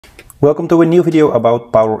Welcome to a new video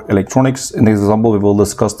about power electronics. In this example, we will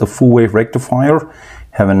discuss the full wave rectifier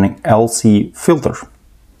having an LC filter.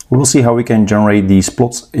 We will see how we can generate these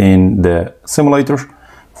plots in the simulator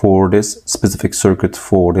for this specific circuit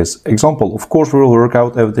for this example. Of course, we will work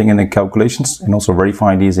out everything in the calculations and also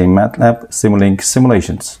verify these in MATLAB Simulink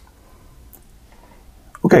simulations.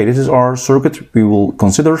 Okay, this is our circuit we will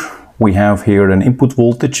consider. We have here an input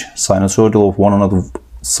voltage sinusoidal of 100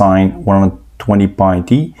 sine 120 pi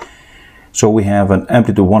t. So we have an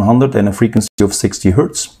amplitude 100 and a frequency of 60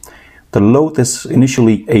 Hertz. The load is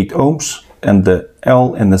initially 8 ohms and the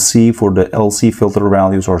L and the C for the LC filter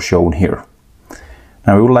values are shown here.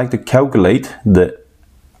 Now we would like to calculate the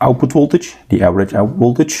output voltage, the average output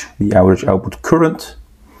voltage, the average output current,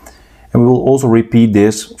 and we will also repeat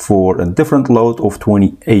this for a different load of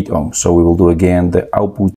 28 ohms. So we will do again the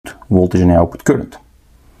output voltage and the output current.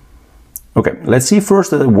 Okay, let's see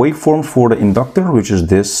first the waveform for the inductor, which is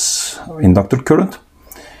this inductor current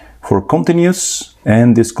for continuous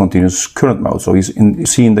and discontinuous current mode. So you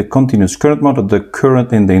see in the continuous current mode that the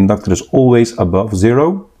current in the inductor is always above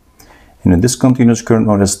zero. In the discontinuous current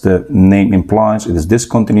mode, as the name implies, it is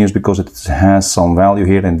discontinuous because it has some value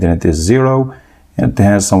here and then it is zero. And it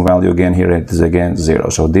has some value again here and it is again zero.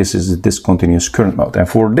 So this is the discontinuous current mode. And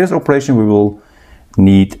for this operation, we will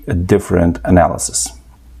need a different analysis.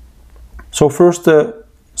 So first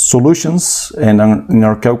solutions, and in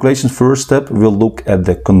our calculations first step we'll look at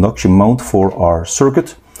the conduction mode for our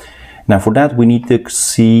circuit. Now for that we need to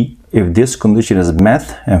see if this condition is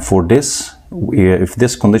met, and for this, if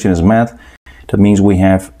this condition is met, that means we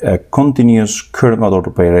have a continuous current mode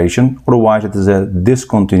operation, otherwise it is a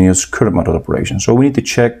discontinuous current mode operation. So we need to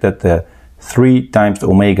check that the 3 times the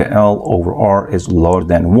omega L over R is lower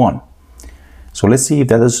than 1. So let's see if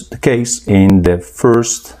that is the case in the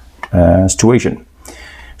first situation.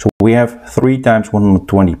 So we have 3 times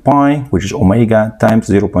 120 pi, which is omega times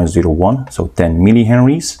 0.01, so 10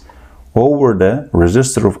 millihenries, over the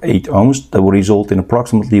resistor of 8 ohms. That will result in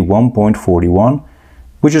approximately 1.41,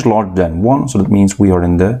 which is larger than 1. So that means we are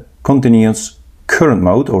in the continuous current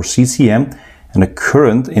mode, or CCM, and the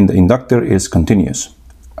current in the inductor is continuous.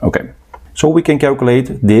 Okay, so we can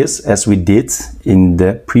calculate this as we did in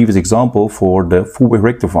the previous example for the full wave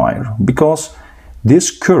rectifier, because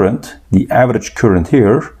this current, the average current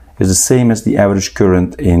here, is the same as the average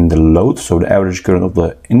current in the load. So the average current of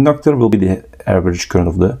the inductor will be the average current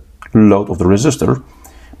of the load of the resistor,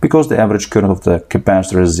 because the average current of the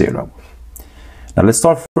capacitor is zero. Now let's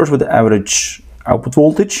start first with the average output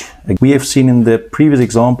voltage. We have seen in the previous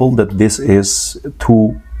example that this is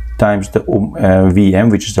 2 times the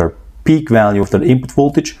Vm, which is our peak value of the input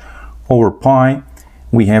voltage, over pi.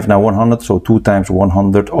 We have now 100, so 2 times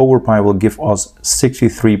 100 over pi will give us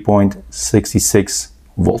 63.66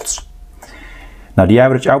 volts. Now the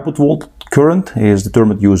average output volt current is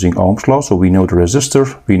determined using Ohm's law, so we know the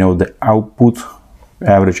resistor, we know the output,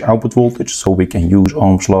 average output voltage, so we can use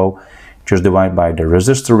Ohm's law, just divide by the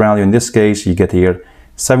resistor value. In this case, you get here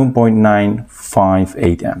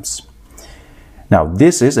 7.958 amps. Now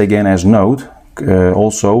this is, again as note,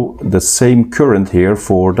 also the same current here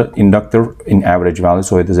for the inductor in average value,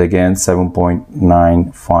 so it is again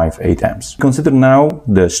 7.958 amps. Consider now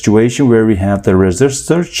the situation where we have the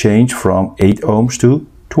resistor change from 8 ohms to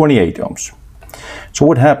 28 ohms. So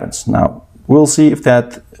what happens? Now we'll see if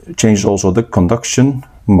that changes also the conduction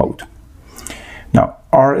mode. Now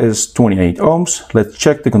R is 28 ohms. Let's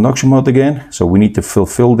check the conduction mode again. So we need to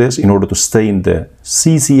fulfill this in order to stay in the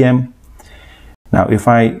CCM. Now if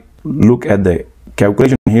I look at the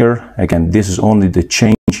calculation here, again this is only the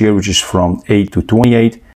change here, which is from 8 to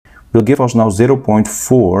 28, will give us now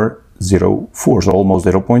 0.404, so almost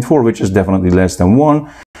 0.4, which is definitely less than 1.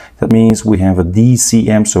 That means we have a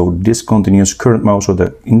DCM, so discontinuous current mode, so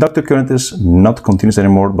the inductor current is not continuous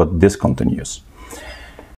anymore but discontinuous.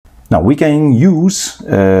 Now we can use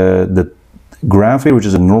the graph here, which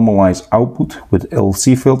is a normalized output with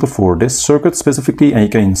LC filter for this circuit specifically, and you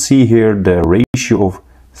can see here the ratio of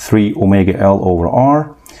 3 omega L over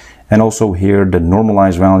R, and also here the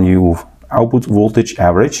normalized value of output voltage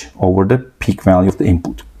average over the peak value of the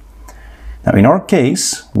input. Now in our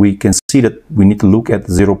case, we can see that we need to look at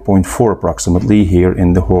 0.4 approximately here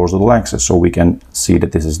in the horizontal axis, so we can see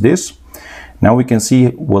that this is this. Now we can see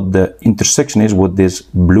what the intersection is with this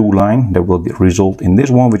blue line that will result in this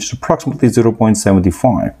one, which is approximately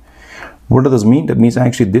 0.75. What does that mean? That means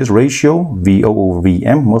actually this ratio, VO over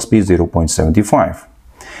VM, must be 0.75.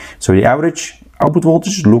 So the average output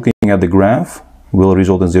voltage, looking at the graph, will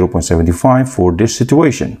result in 0.75 for this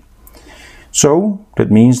situation. So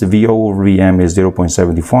that means the VO over VM is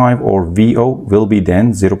 0.75, or VO will be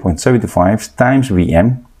then 0.75 times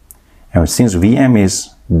VM, And since Vm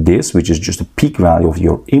is this, which is just a peak value of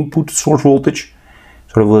your input source voltage,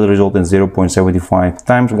 so it will result in 0.75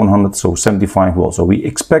 times 100, so 75 volts. So we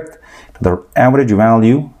expect that our average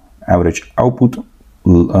value, average output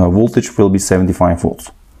voltage will be 75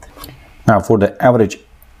 volts. Now for the average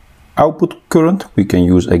output current, we can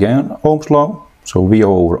use again Ohm's law. So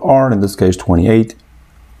VO over R, in this case 28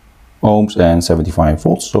 ohms and 75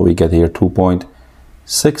 volts. So we get here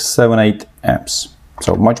 2.678 amps.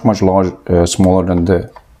 So much larger, smaller than the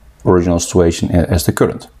original situation as the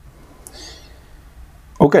current.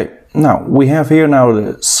 Okay, now we have here now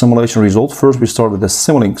the simulation result. First we start with the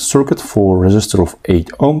Simulink circuit for resistor of 8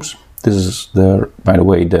 ohms. This is by the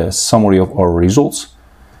way, the summary of our results.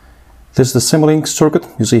 This is the Simulink circuit.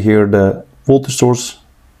 You see here the voltage source,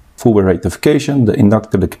 full wave rectification, the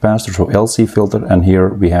inductor, the capacitor, so LC filter, and here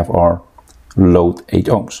we have our load 8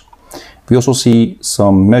 ohms. We also see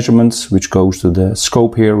some measurements which goes to the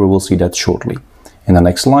scope here. We will see that shortly in the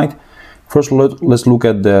next slide. First, let's look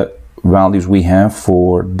at the values we have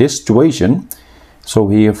for this situation. So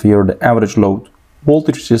we have here the average load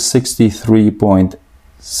voltage, which is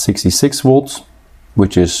 63.66 volts,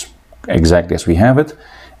 which is exactly as we have it.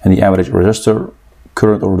 And the average resistor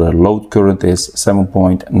current or the load current is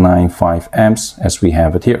 7.95 amps as we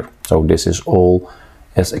have it here. So this is all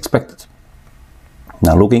as expected.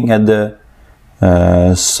 Now looking at the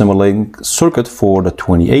Simulink circuit for the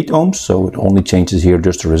 28 ohms, so it only changes here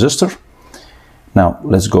just the resistor. Now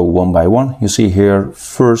let's go one by one. You see here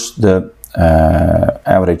first the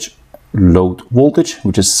average load voltage,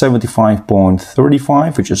 which is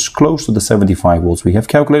 75.35, which is close to the 75 volts we have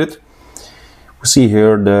calculated. We see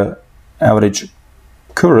here the average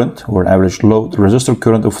current or average load resistor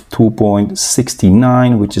current of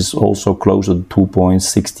 2.69, which is also close to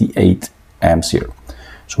 2.68 amps here.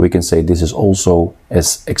 So we can say this is also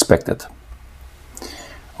as expected.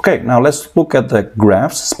 Okay, now let's look at the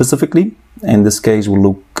graphs specifically. In this case, we'll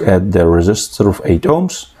look at the resistor of 8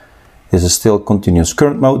 ohms. This is still continuous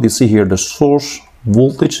current mode. You see here the source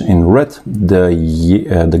voltage in red.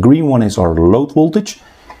 The green one is our load voltage.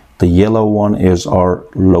 The yellow one is our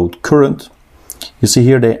load current. You see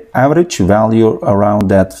here the average value around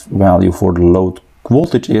that value for the load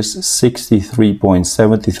voltage is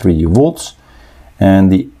 63.73 volts.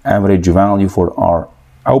 And the average value for our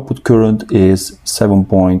output current is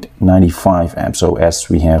 7.95 amps, so as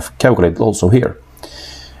we have calculated also here.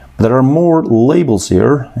 There are more labels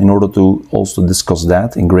here in order to also discuss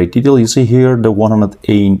that in great detail. You see here the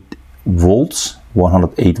 108 volts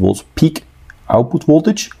peak output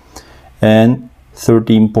voltage, and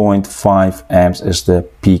 13.5 amps is the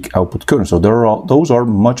peak output current. So those are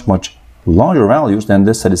much larger values than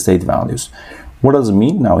the steady state values. What does it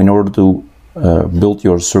mean? Now, in order to build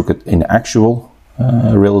your circuit in actual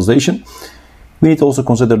realization, we need to also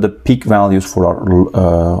consider the peak values for our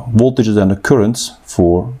voltages and the currents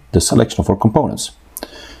for the selection of our components.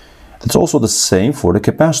 It's also the same for the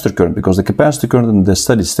capacitor current, because the capacitor current in the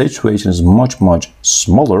steady state situation is much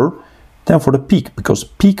smaller than for the peak, because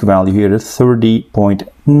peak value here is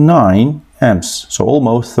 30.9 amps, so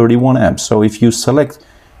almost 31 amps. So if you select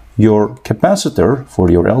your capacitor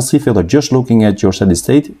for your LC filter just looking at your steady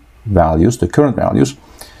state values, the current values,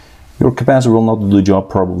 your capacitor will not do the job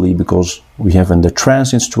probably, because we have in the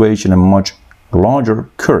transient situation a much larger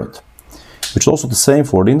current. Which is also the same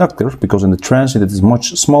for the inductor, because in the transient it is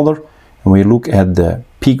much smaller, and we look at the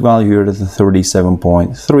peak value here at the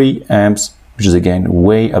 37.3 amps, which is again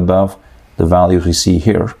way above the values we see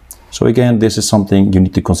here. So again, this is something you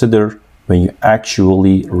need to consider when you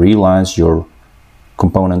actually realize your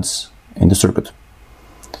components in the circuit.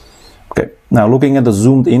 Okay, now looking at the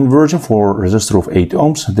zoomed in version for resistor of 8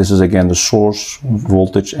 ohms, this is again the source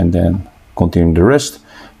voltage and then continuing the rest.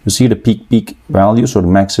 You see the peak values, so the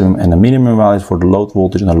maximum and the minimum values for the load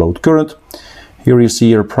voltage and the load current. Here you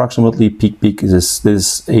see approximately peak is a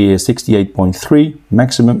 68.3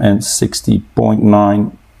 maximum and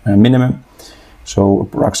 60.9 minimum. So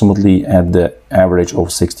approximately at the average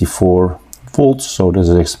of 64 volts. So this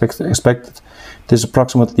is expected. This is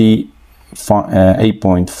approximately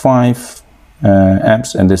 8.5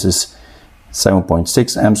 amps, and this is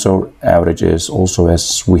 7.6 amps. So average is also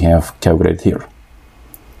as we have calculated here.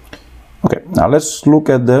 Okay, now let's look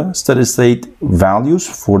at the steady state values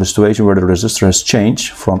for the situation where the resistor has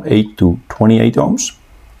changed from 8 to 28 ohms.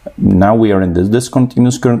 Now we are in the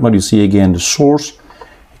discontinuous current mode. You see again the source.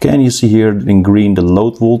 Again, you see here in green the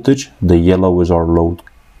load voltage, the yellow is our load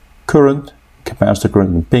current, capacitor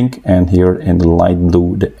current in pink, and here in the light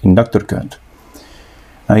blue the inductor current.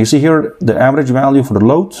 Now you see here the average value for the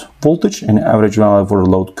load voltage and the average value for the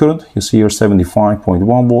load current. You see here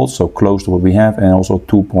 75.1 volts, so close to what we have, and also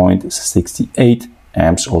 2.68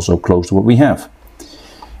 amps, also close to what we have.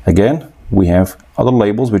 Again, we have other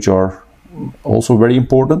labels which are also very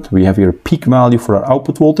important. We have here peak value for our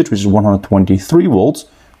output voltage, which is 123 volts,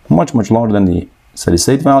 much larger than the steady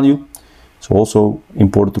state value. So also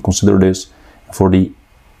important to consider this. For the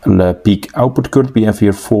peak output current, we have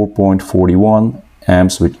here 4.41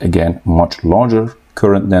 amps, which again much larger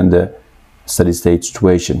current than the steady state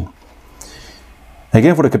situation.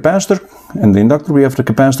 Again, for the capacitor and the inductor, we have the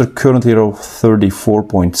capacitor current here of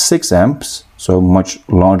 34.6 amps, so much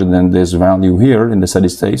larger than this value here in the steady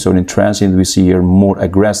state. So in transient we see here more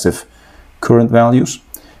aggressive current values.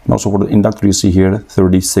 And also for the inductor you see here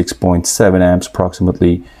 36.7 amps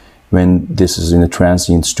approximately when this is in a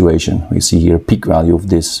transient situation. We see here a peak value of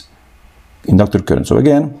this inductor current. So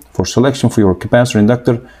again, for selection for your capacitor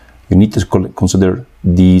inductor, you need to consider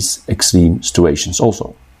these extreme situations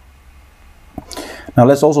also. Now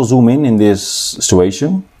let's also zoom in this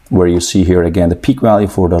situation where you see here again the peak value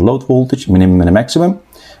for the load voltage, minimum and maximum.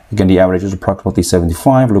 Again, the average is approximately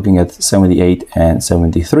 75, looking at 78 and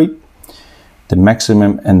 73. The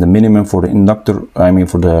maximum and the minimum for the inductor,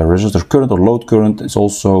 for the resistor current or load current, is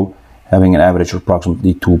also having an average of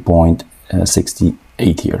approximately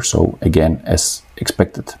 2.68 here. So again, as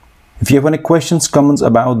expected. If you have any questions, comments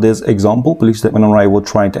about this example, please let me know and I will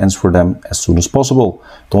try to answer them as soon as possible.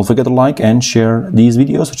 Don't forget to like and share these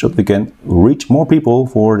videos so that we can reach more people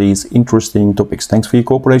for these interesting topics. Thanks for your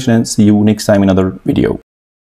cooperation and see you next time in another video.